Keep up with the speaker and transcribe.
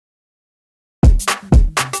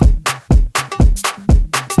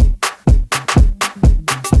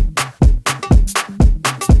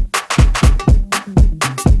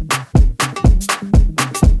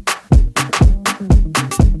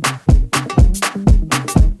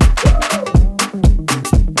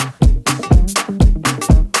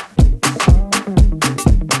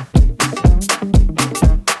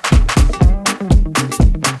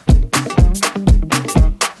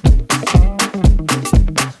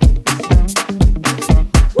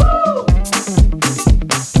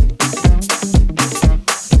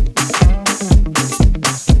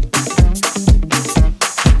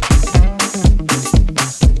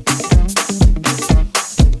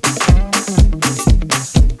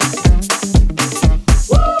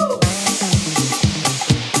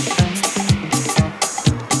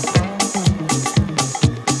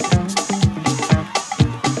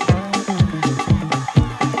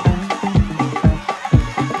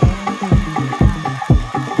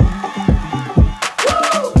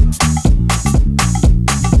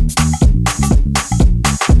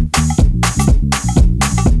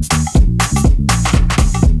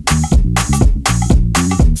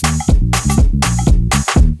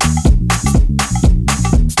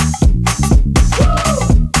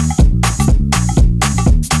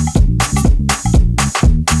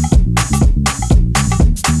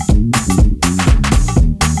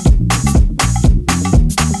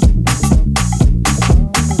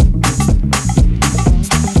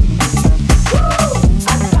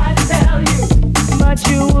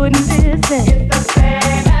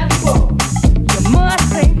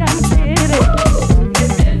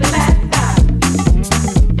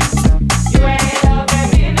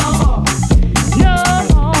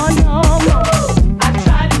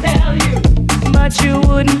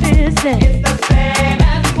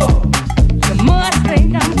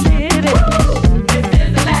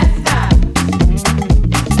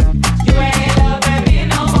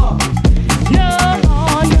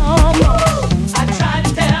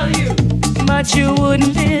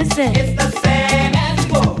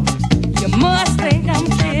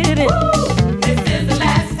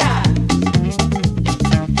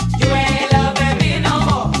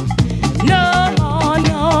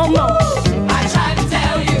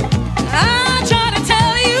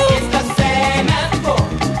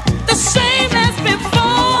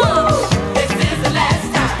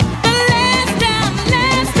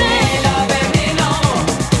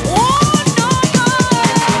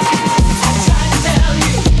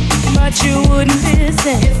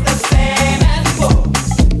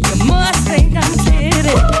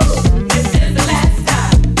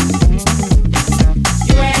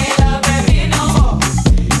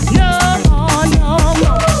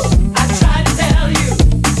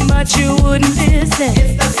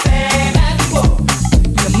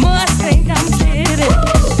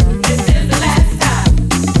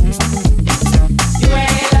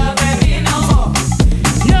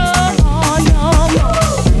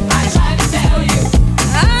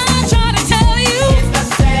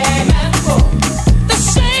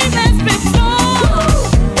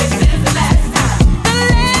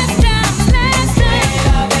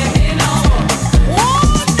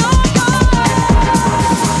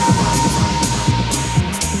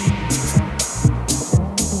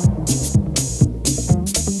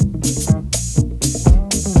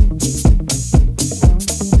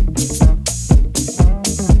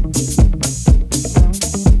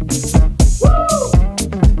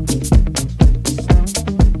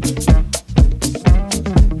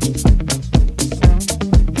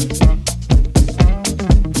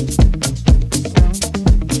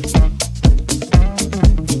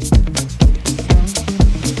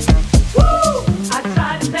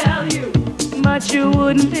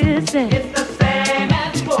listen. It's the same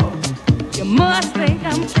as before. You must think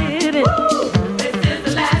I'm kidding. Woo! This is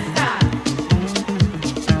the last time.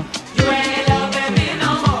 You ain't loving me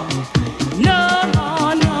no more. No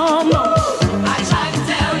more, no more. I tried to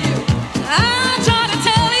tell you. I tried to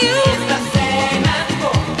tell you. It's the same as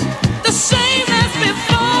before. The same as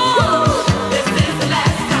before. Woo! This is the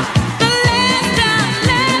last time. The last time,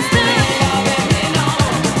 last time. You ain't loving me no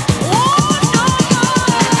more. Oh, no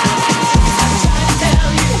more. I tried to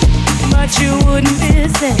tell you, but you wouldn't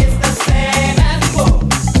listen. It's the same as before.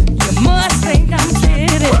 You must think I'm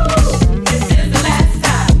kidding. This is the last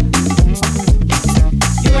time.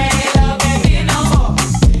 You ain't loving me no more.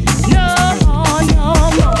 No more, no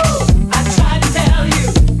more. I tried to tell you,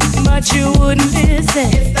 but you wouldn't listen.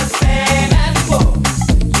 It's the same as before.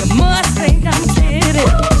 You must think I'm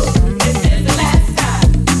kidding. This is the last time.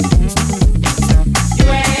 You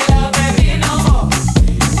ain't loving me no more.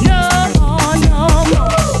 No more, no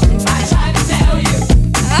more. I tried to tell you.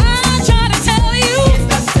 I tried to tell you. It's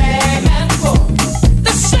the same as before.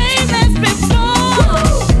 The same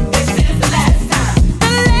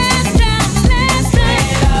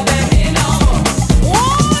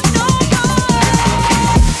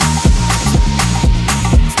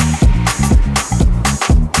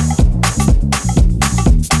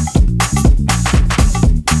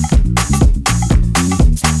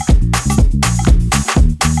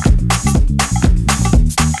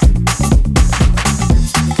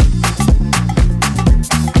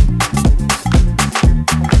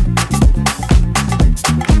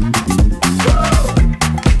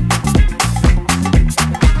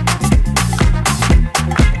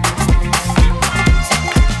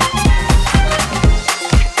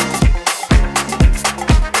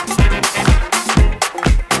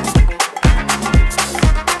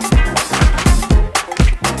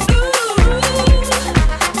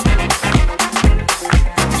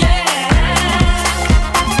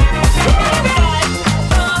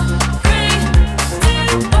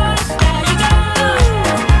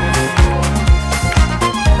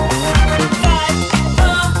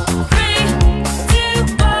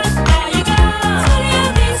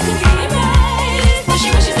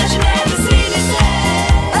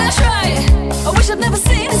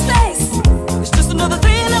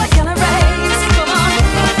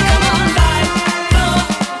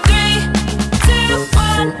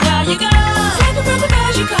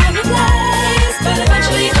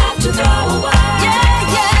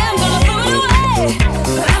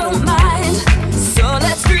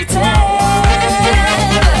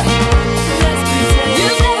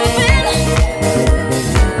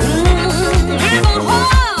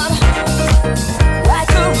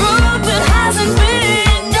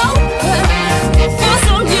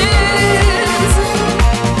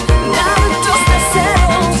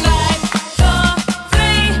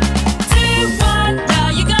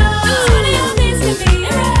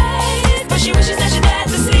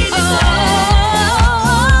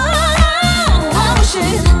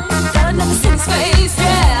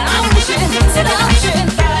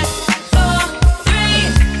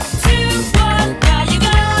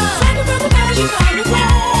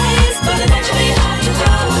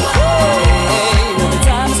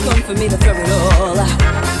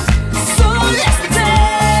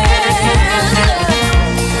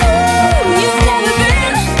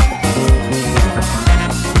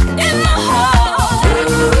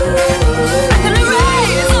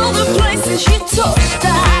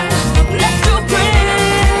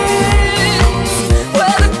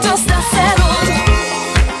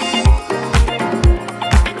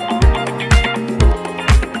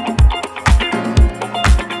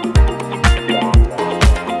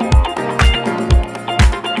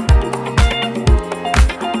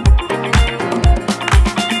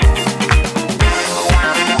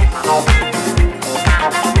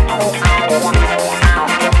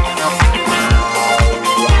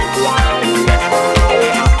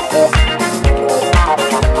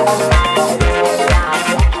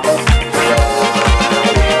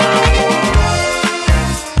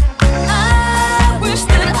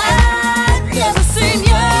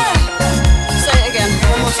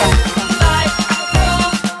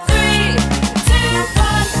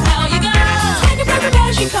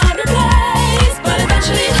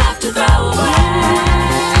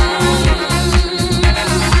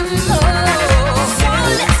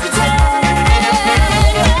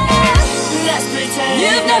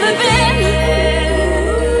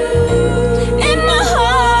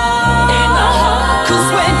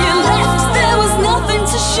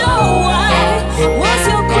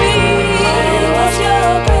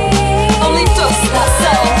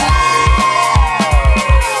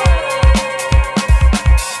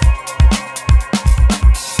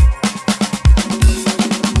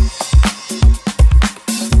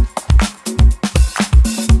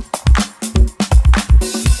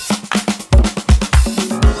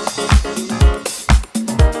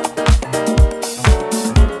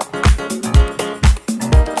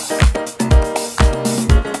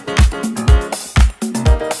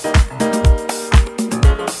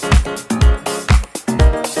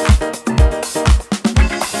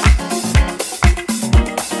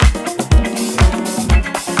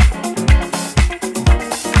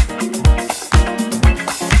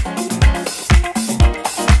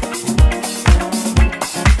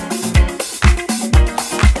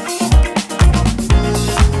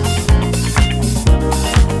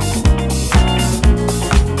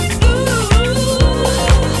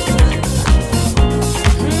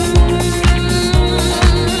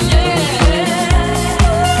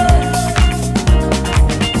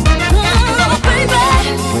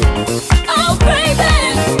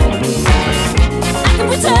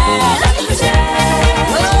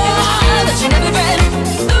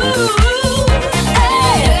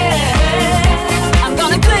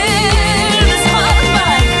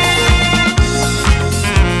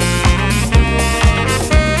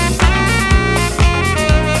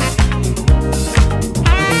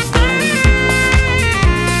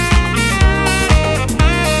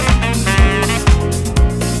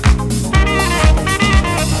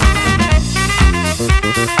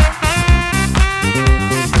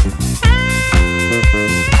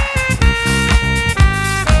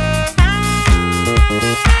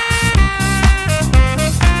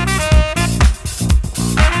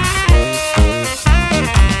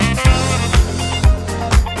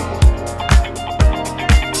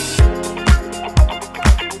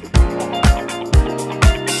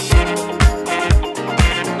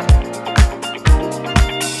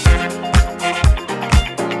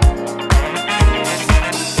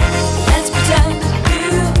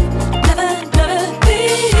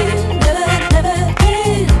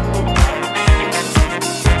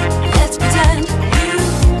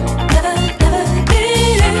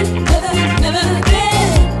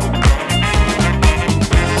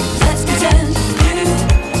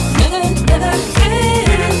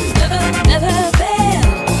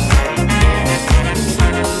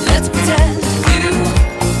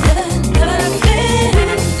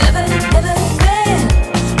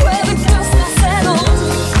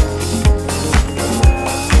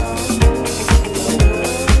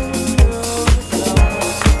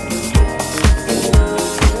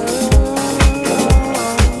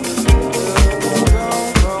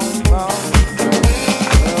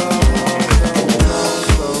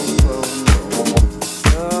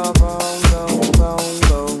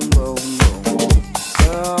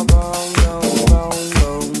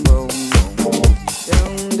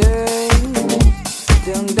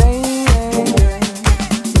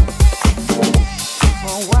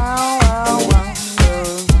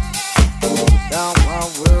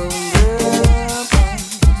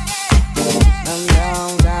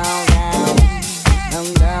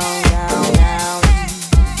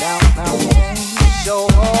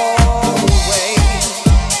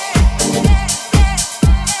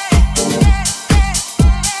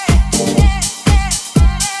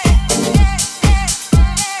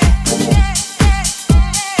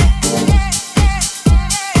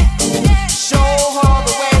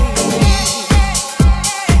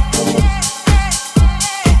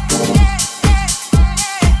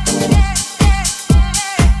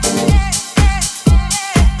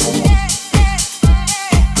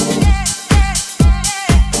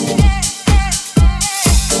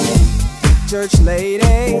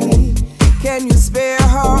lady, can you spare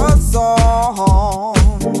her a song?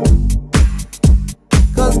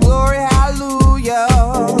 'Cause glory, hallelujah,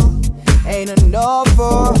 ain't enough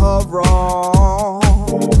for her wrongs.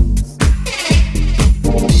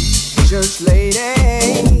 Church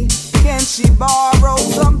lady, can she borrow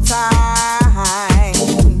some time?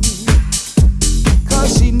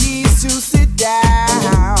 'Cause she needs to sit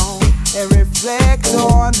down and reflect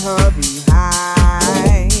on her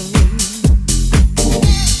behind.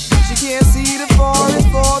 She can't see the forest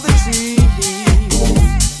for the trees.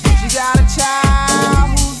 She got a child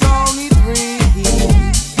who's only 3,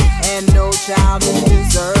 and no child is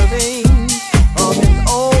deserving of an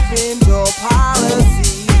open door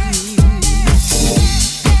policy.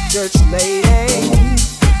 Church lady,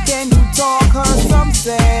 can you talk her some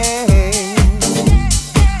sense?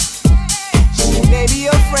 She may be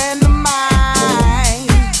a friend of mine,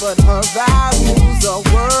 but her values are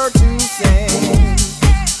word to send.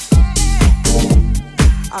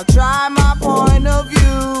 I'll try my point of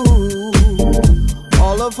view.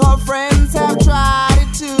 All of her friends have tried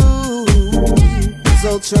it too.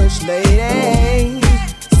 So church lady,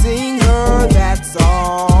 sing her that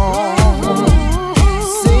song.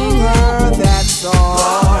 Sing her that song.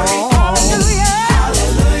 Glory, hallelujah,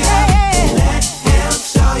 hallelujah. Let him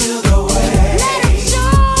show you the way. Let him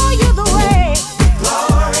show you the way.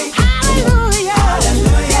 Glory, hallelujah,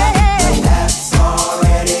 hallelujah. That's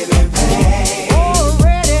already been paid.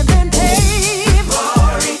 Already been paid.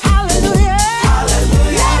 Glory, hallelujah,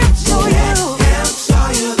 hallelujah. Let him show you. Let him show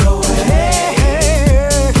you the way.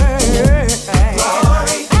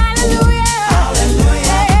 Glory, hallelujah,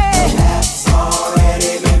 hallelujah. That's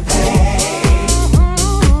already been paid.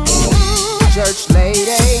 Church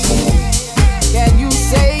lady, can you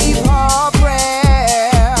save her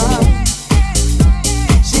prayer?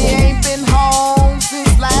 She ain't been home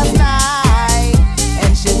since last night,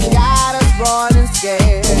 and she's got us running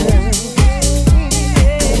scared.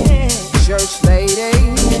 Church lady,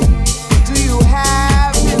 do you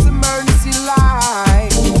have his emergency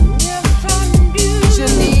light? She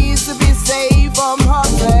needs to be saved from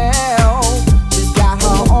herself. She's got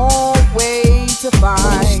her own way to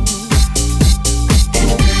find.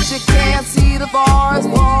 She can't see the forest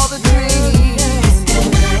for the trees.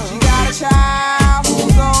 She got a child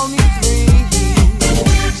who's only 3.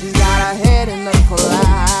 She's got her head in the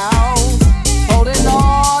clouds, holding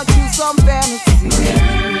on to some fantasy.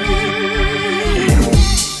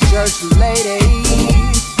 Church lady,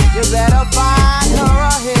 you better find her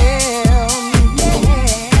a hymn.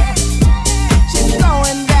 She's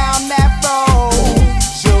going down that road,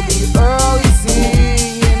 she'll be early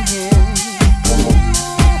seeing him.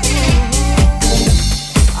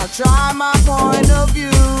 I'll try my point of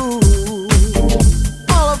view.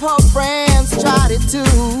 All of her friends tried it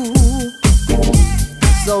too.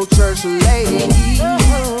 So church lady,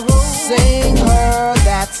 sing her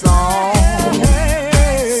that song.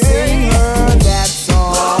 Sing her that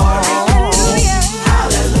song. Hallelujah,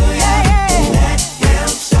 hallelujah. Let him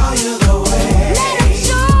show you the way. Let him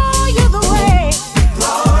show you the way.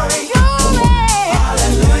 Glory,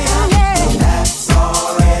 hallelujah. That's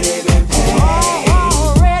already been paid.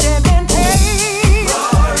 Already been paid.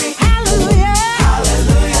 Glory, hallelujah,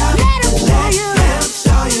 hallelujah. Let him show you. Let him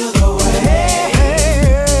show you the way.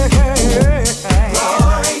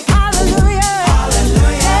 Glory, hallelujah,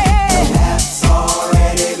 hallelujah. That's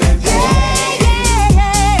already been paid.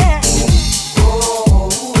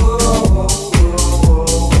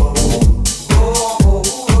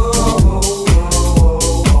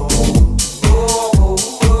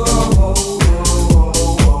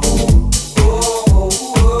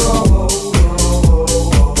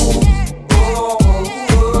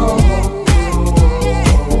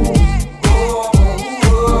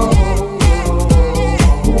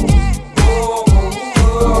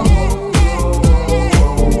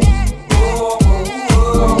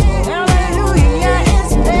 Hallelujah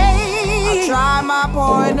is paid. Try my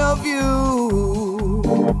point of view.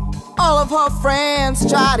 All of her friends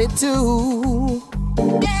tried it too.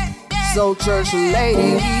 So church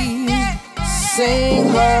lady, sing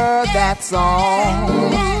her that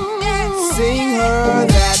song. Sing her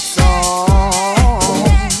that song.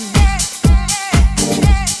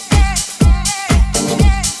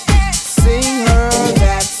 Sing her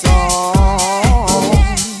that song.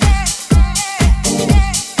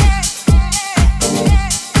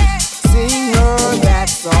 Sing her that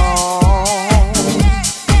song.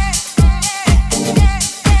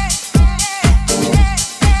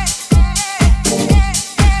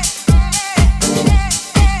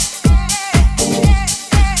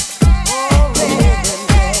 Oh,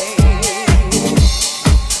 baby.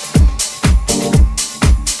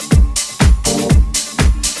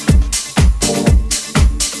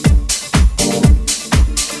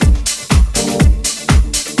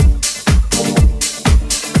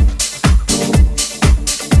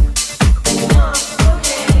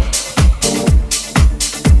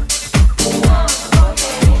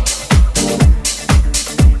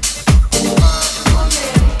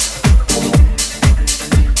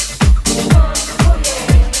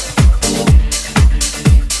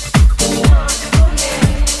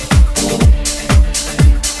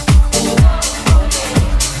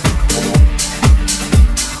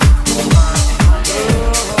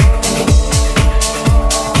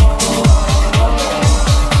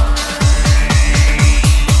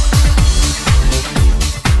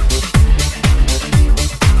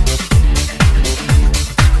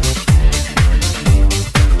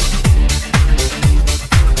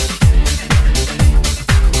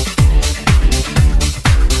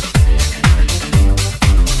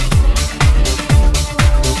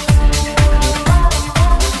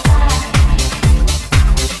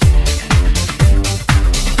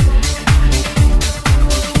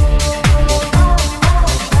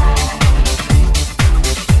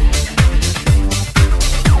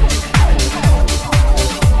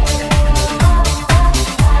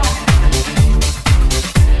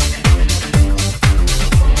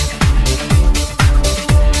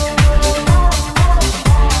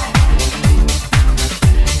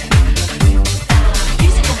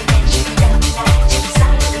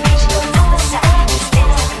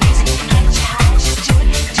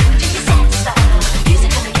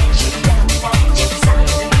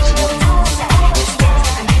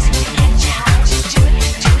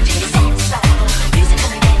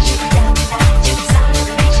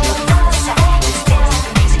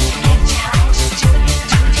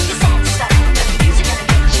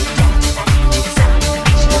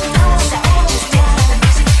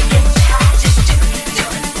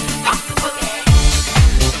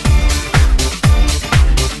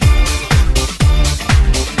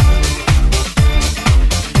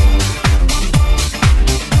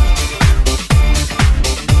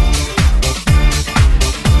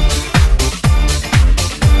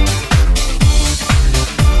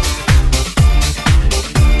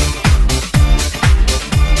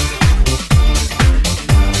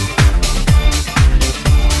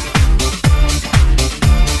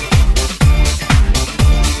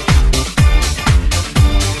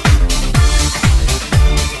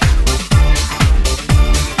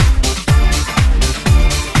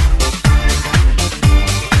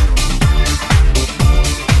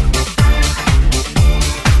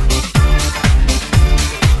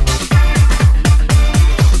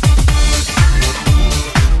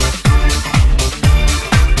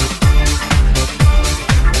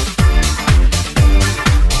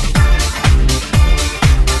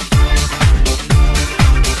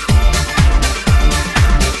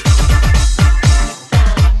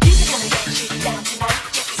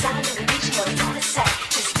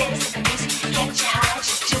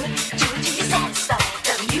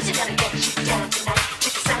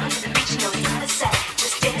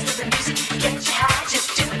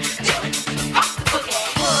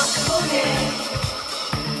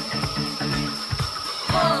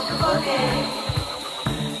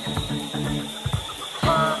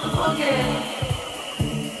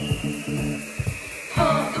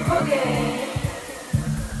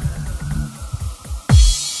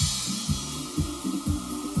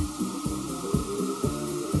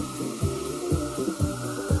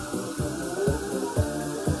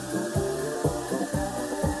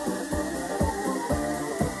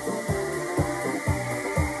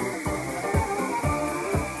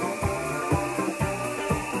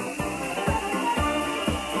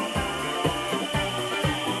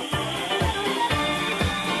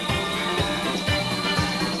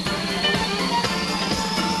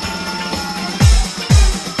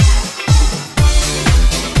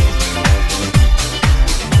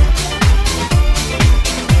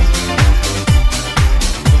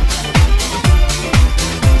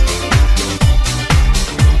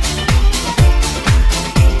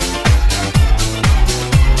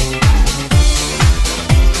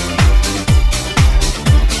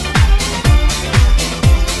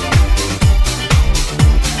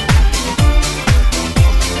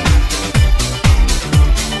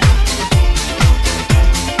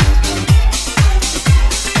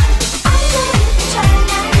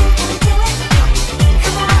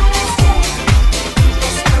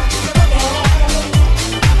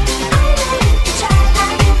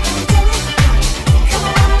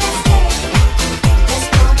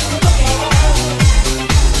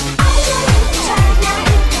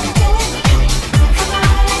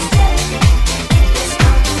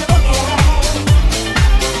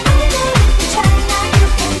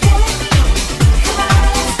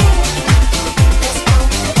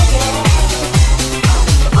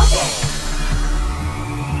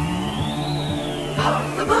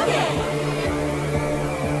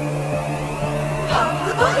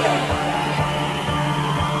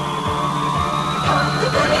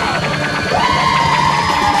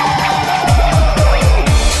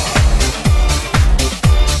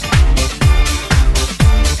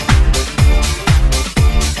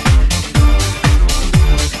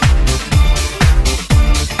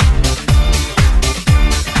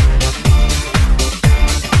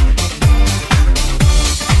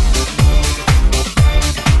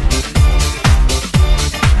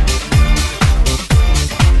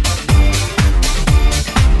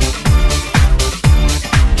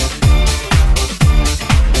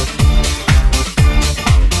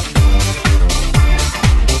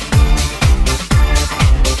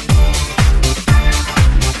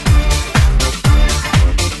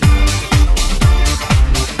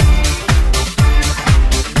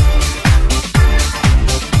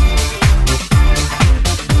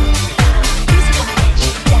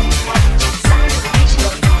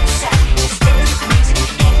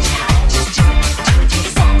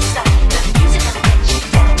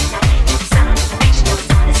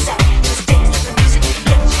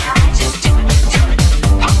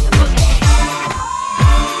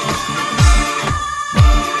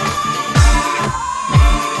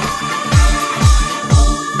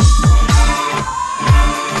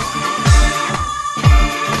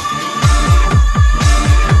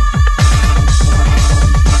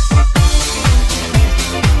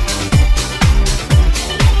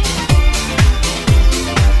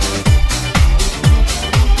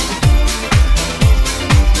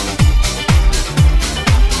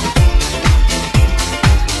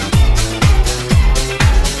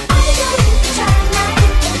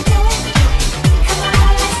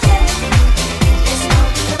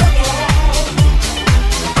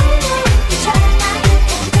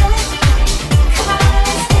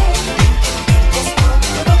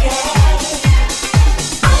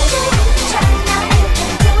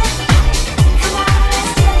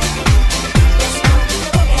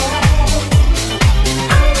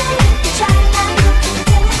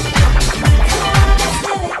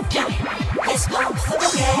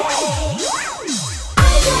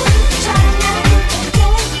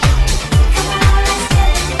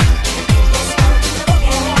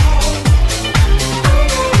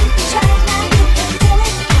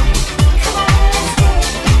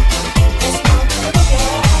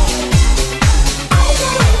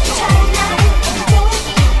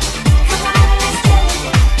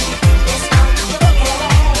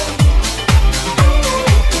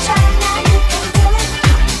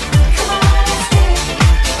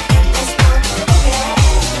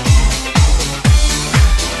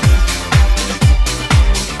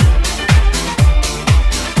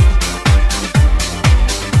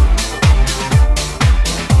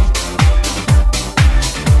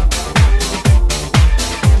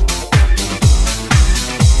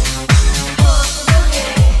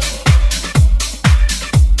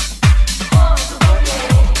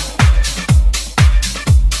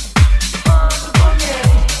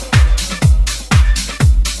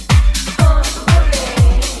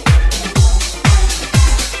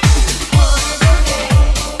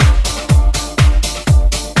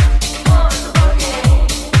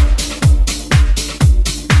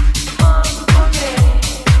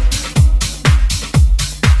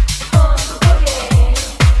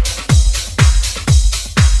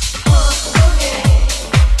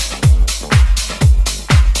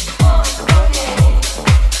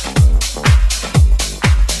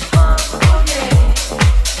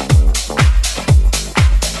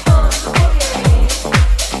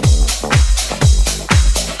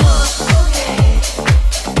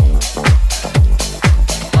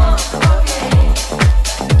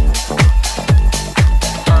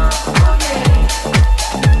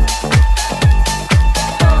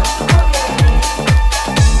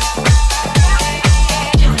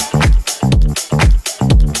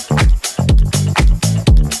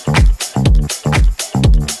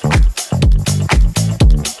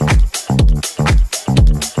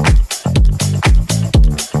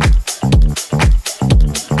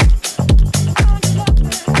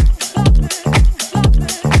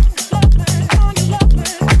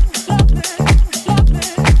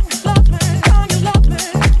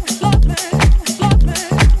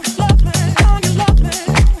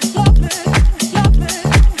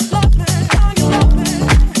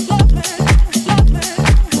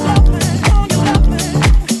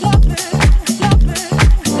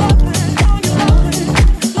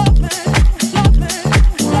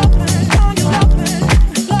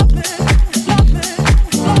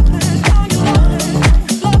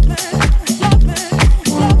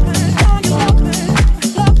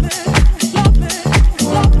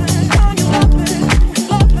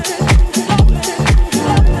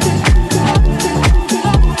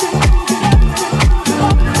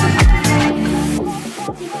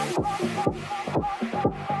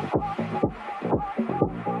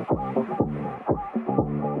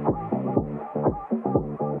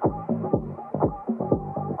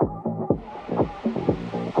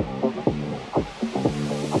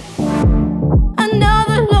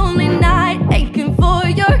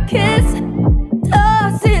 your kiss.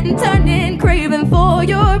 Tossing, turning, craving for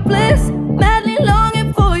your bliss. Madly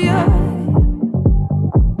longing for your,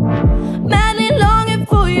 madly longing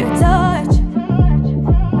for your touch.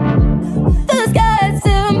 The sky's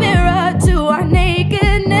a mirror to our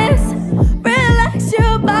nakedness. Relax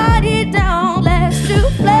your body down, let's do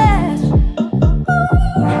flash.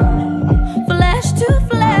 Flash to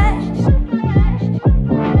flash.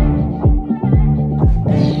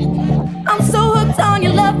 I'm so hooked on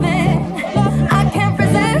your loving, I can't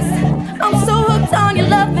resist. I'm so hooked on your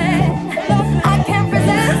loving.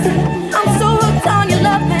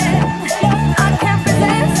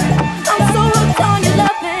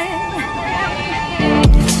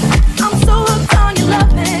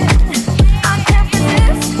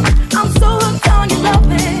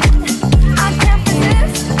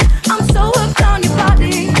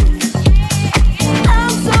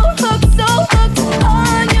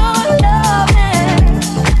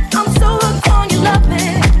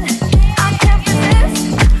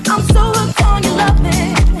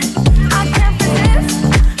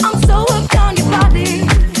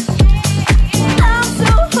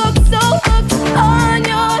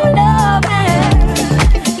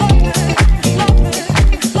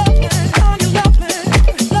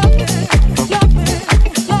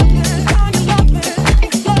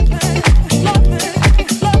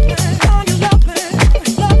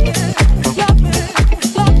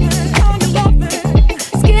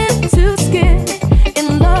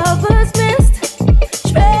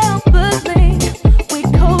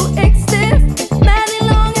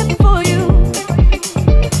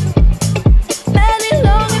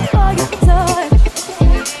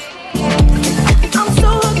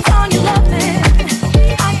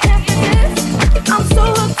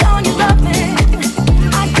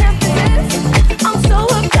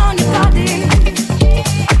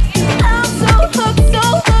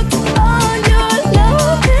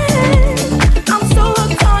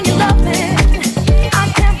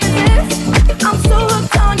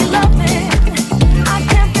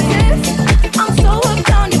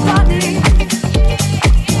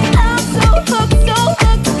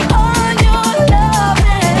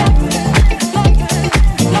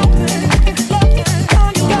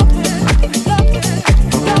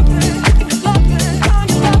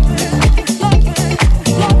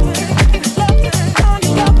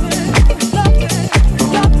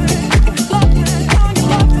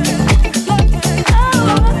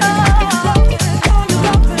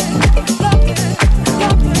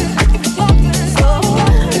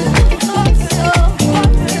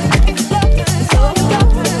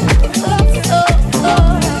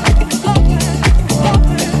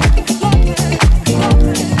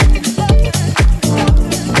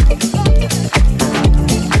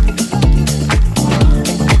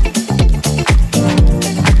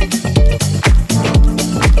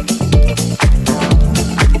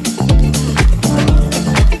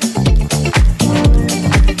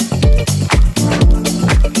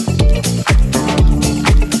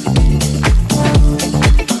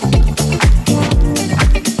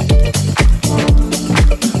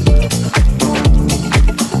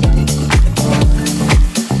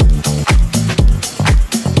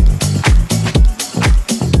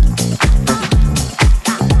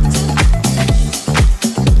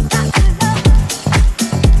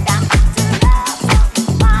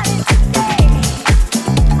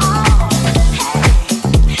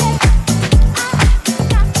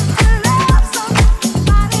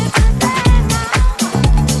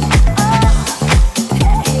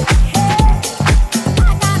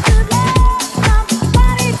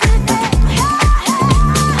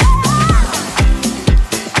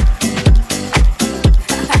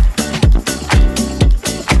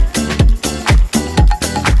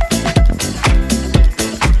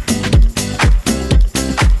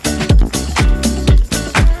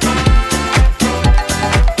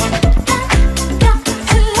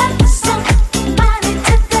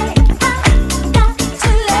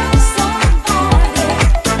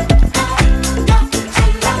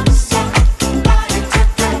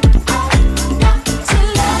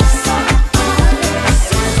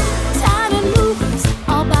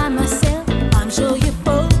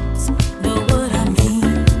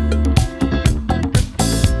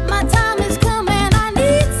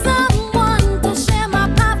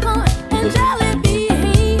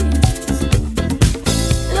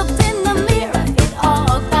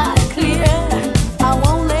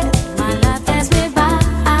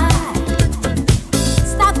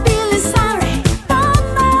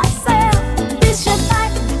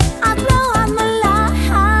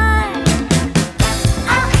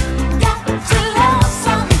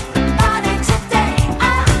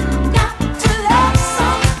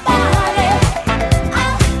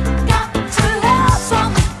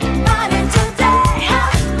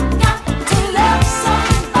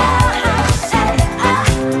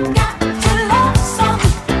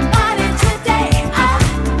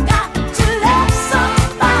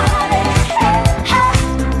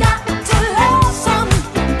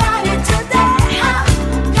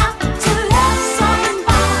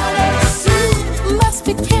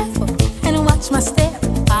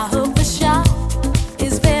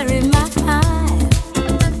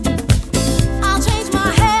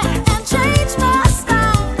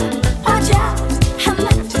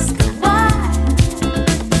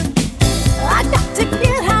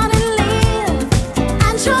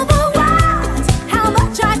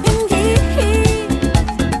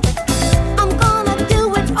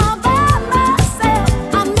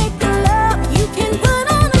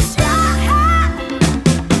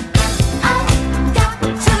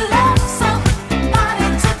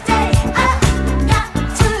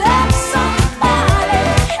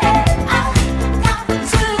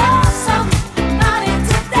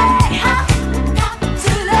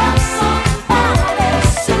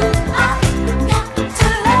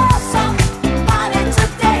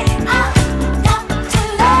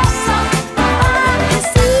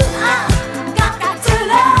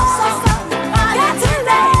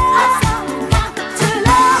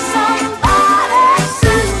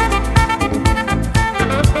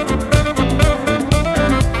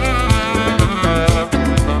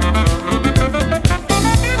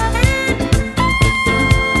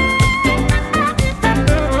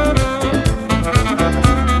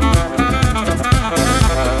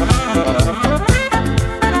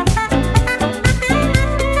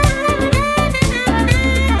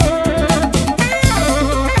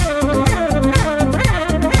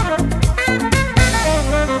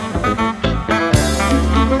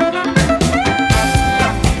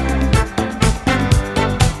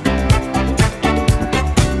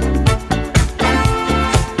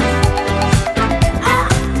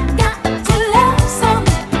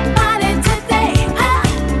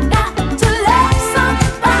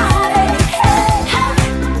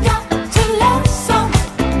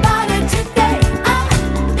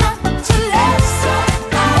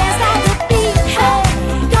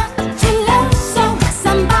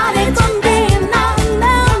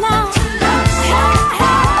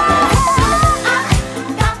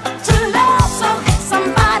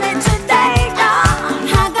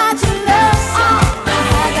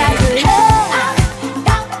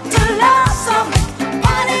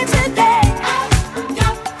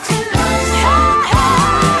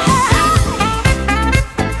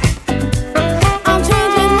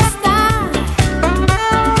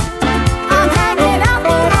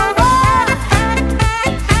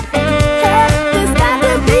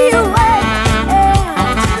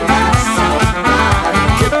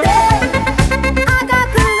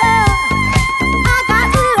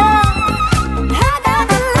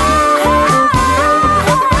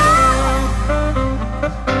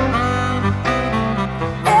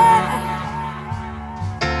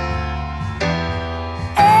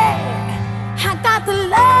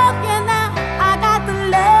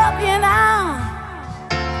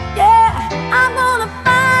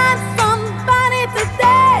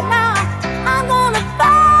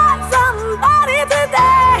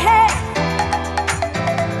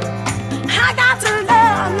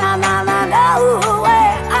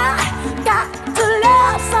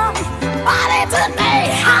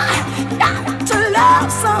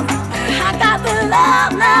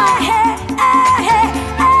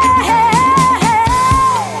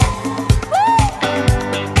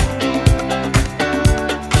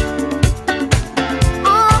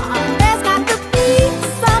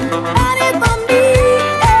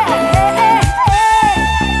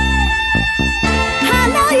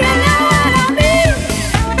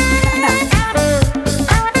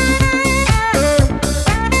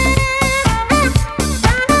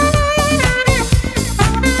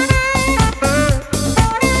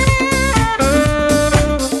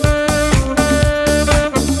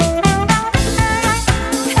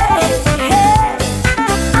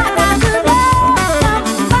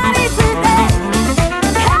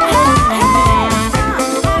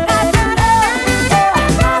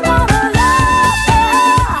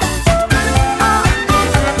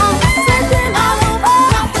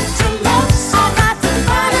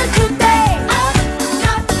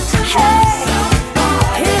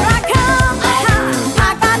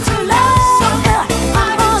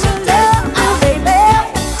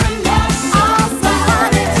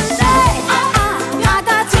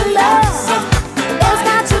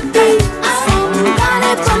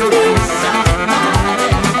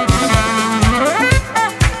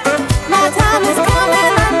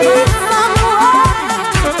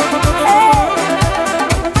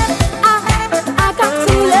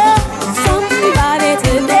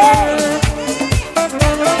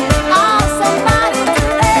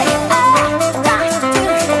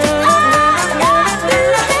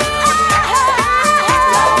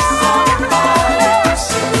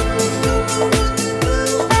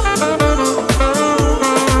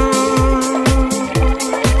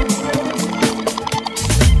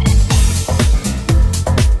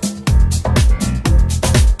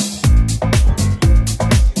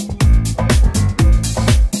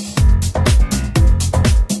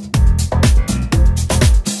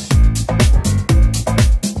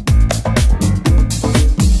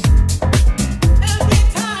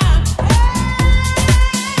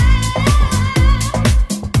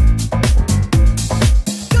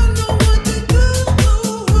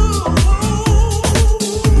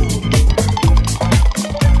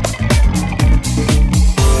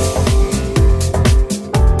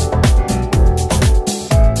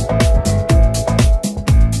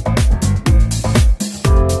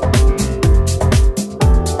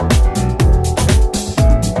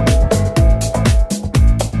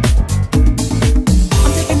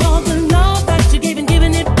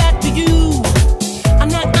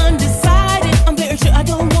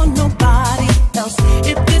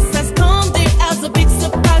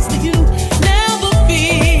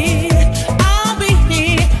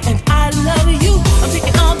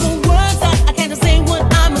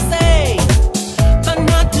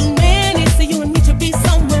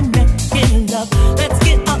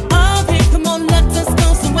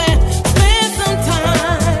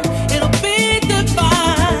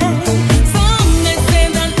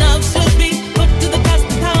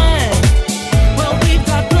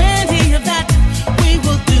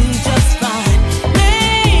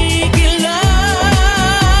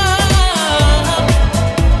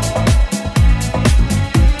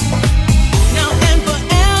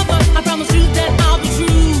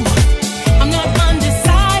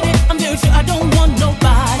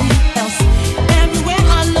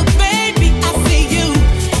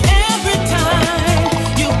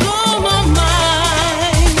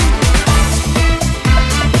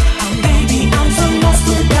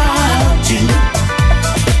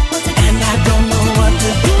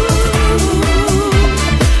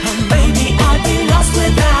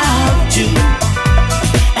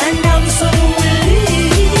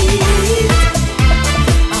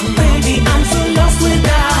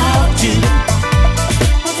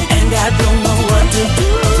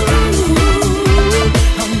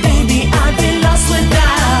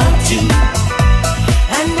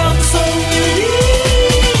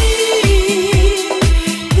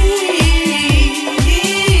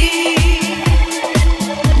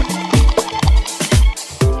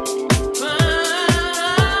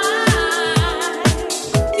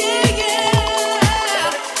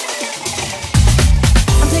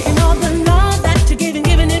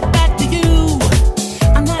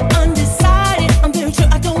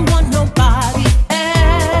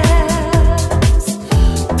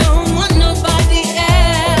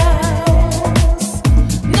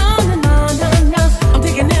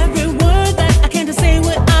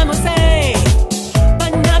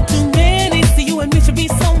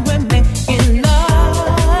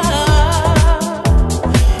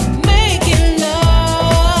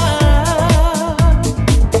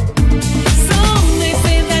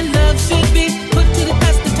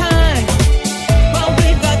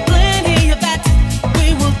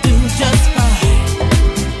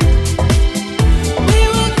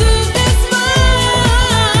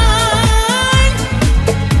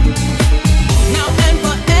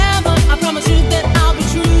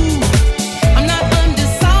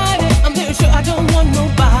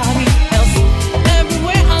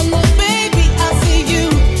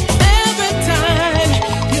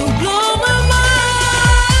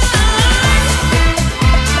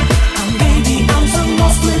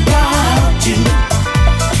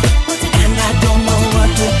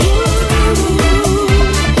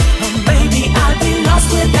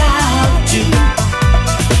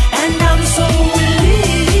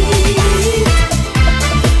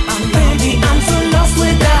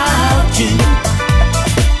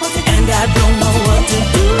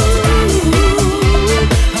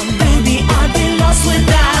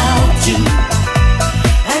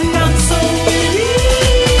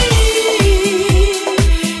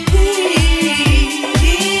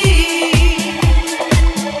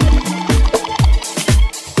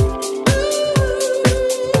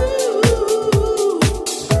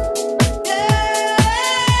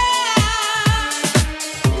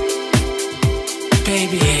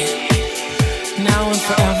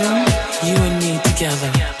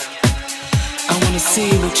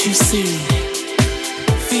 what you see,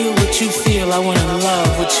 feel what you feel. I wanna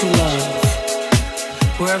love what you love.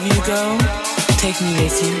 Wherever you go, take me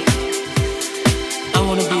with you. I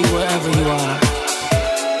wanna be wherever you are,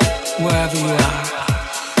 wherever you are.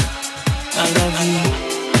 I love you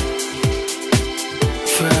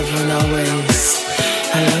forever and always.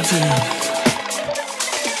 I love you.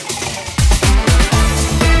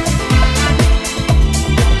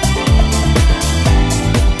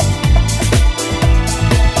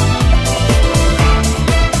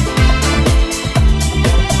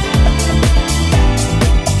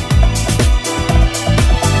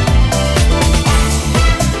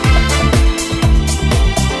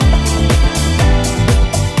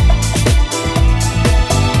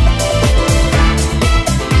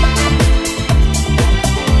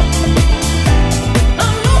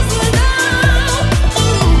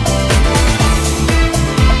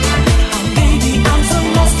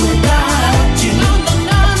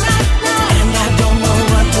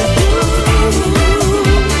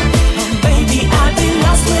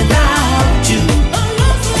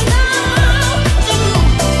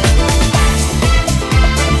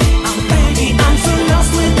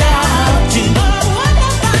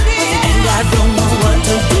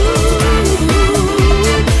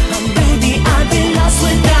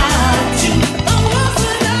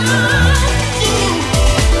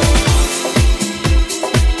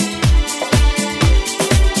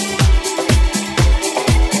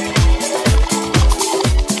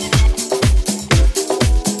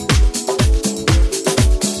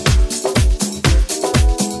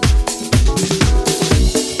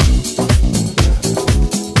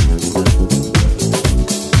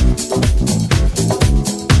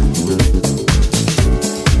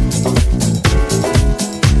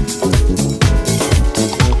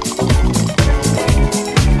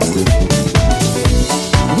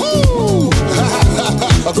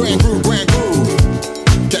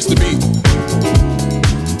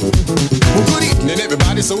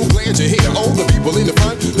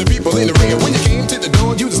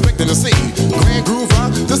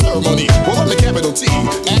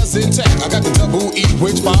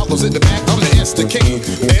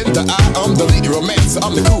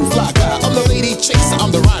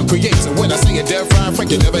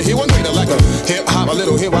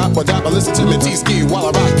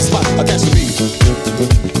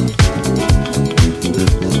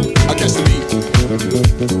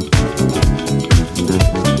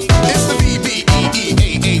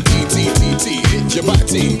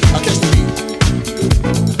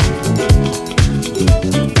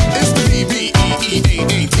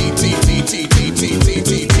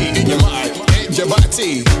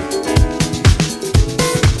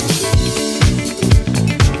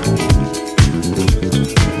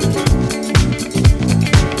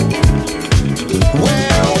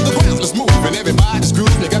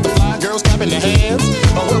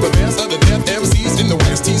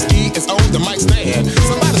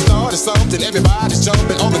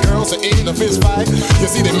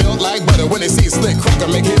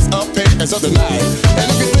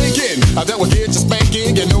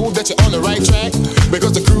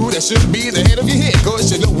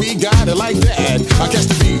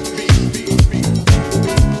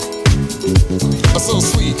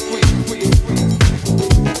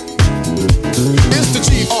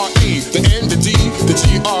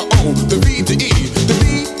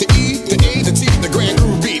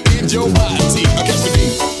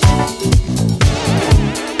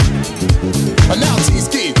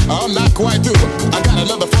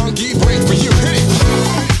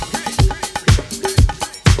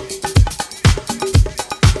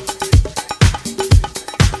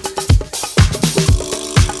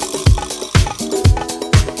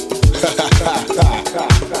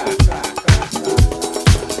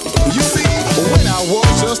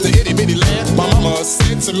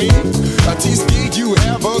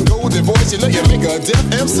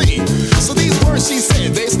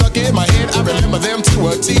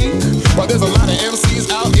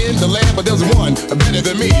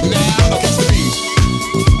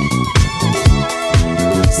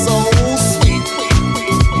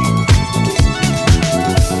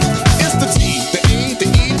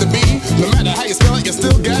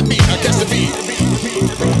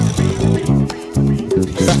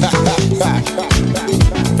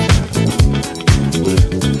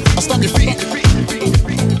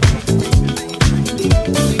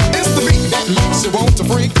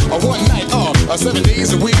 Or 7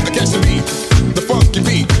 days a week, I catch the beat, the funky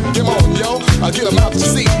beat. Come on, yo, I get 'em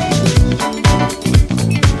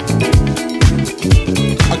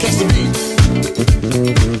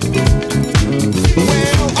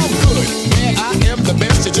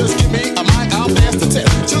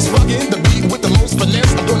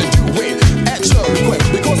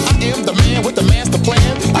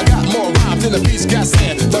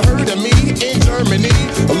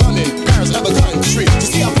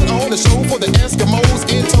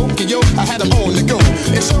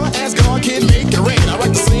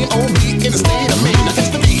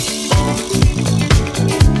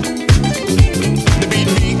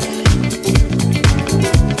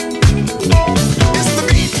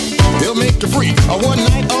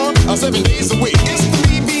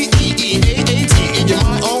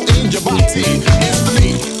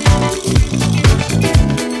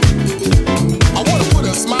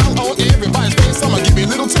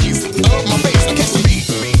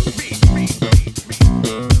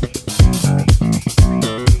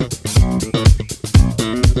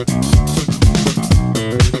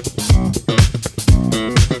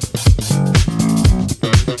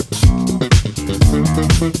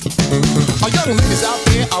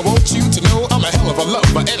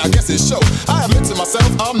lover, and I guess it's show. I admit to myself,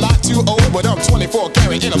 I'm not too old, but I'm 24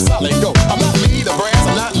 karat and I'm solid gold. I'm not made of brass,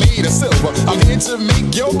 I'm not made of silver. I'm here to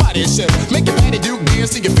make your body shiver. Make your body do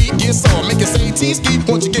dance till your feet get sore. Make it say T-ski,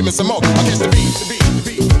 won't you give me some more? I guess the beat,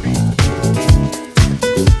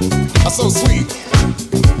 I'm so sweet.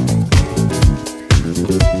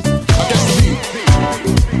 I guess the beat.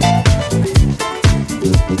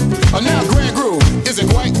 Now Grand Groove isn't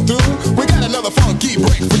quite through. We got another funky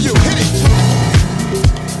break for you. Hit it.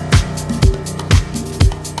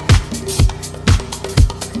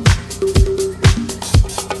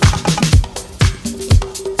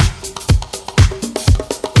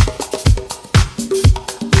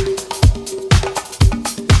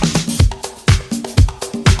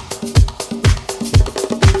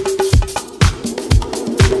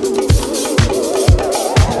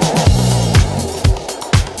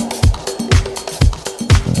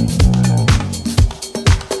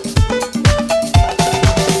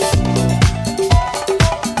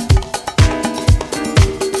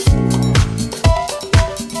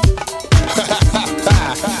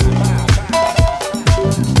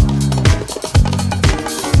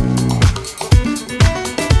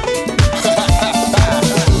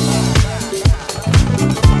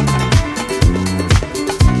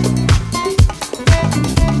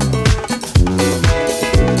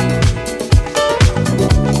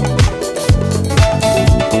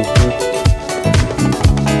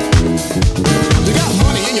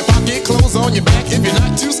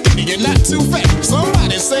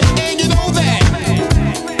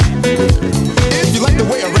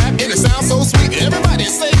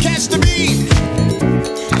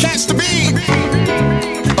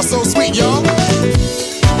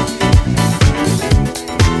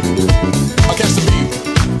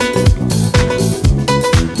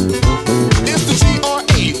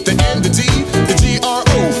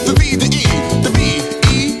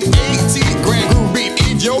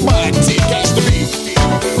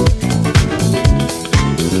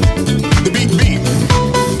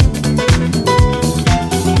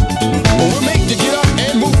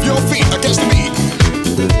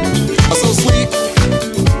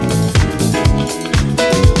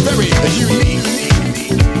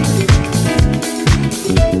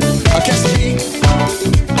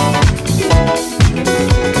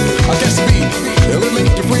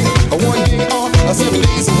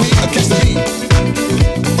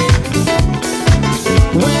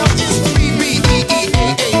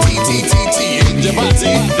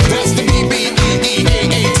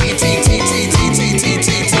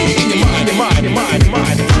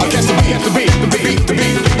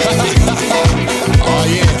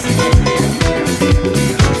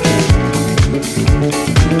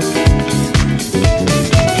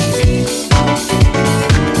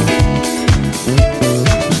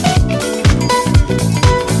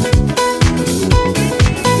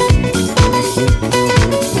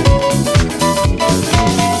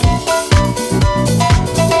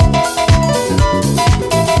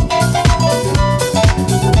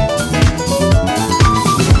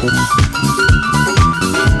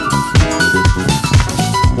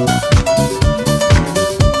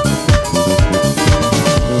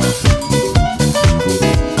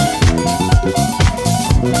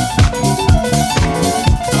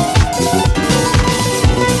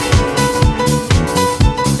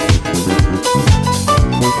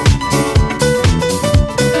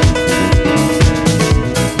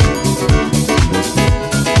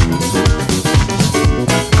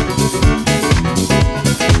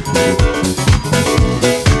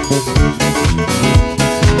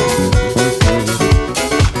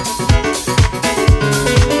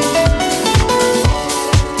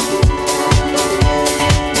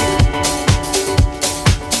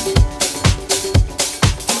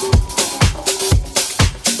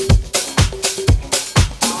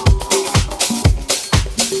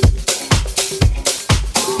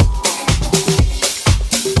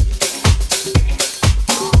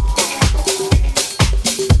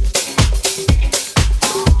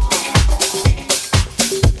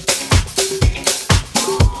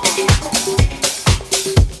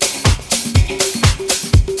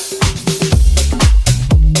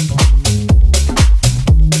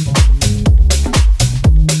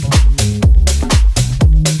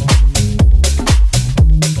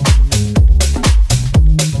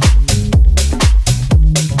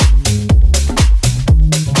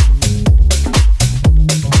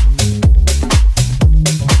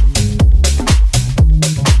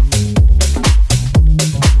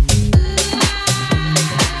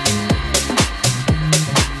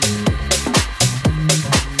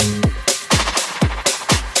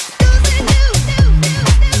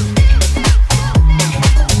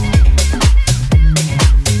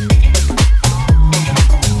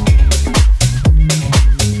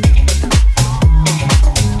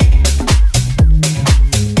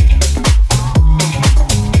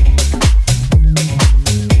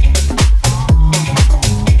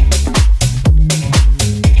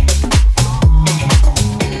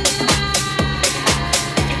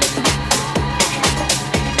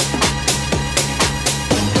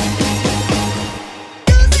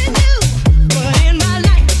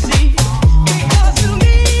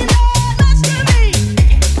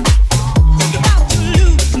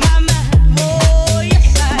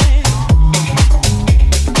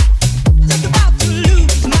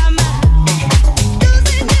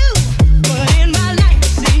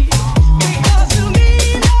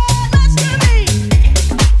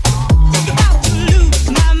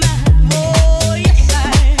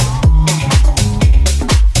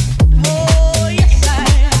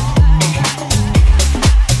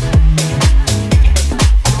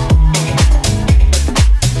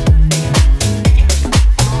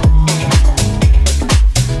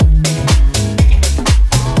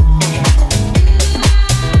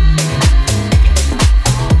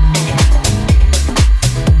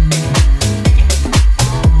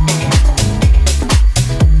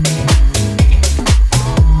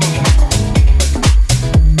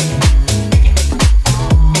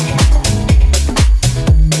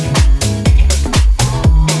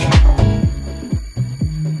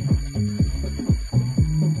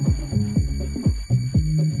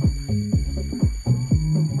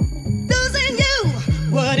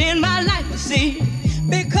 see,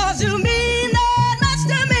 because you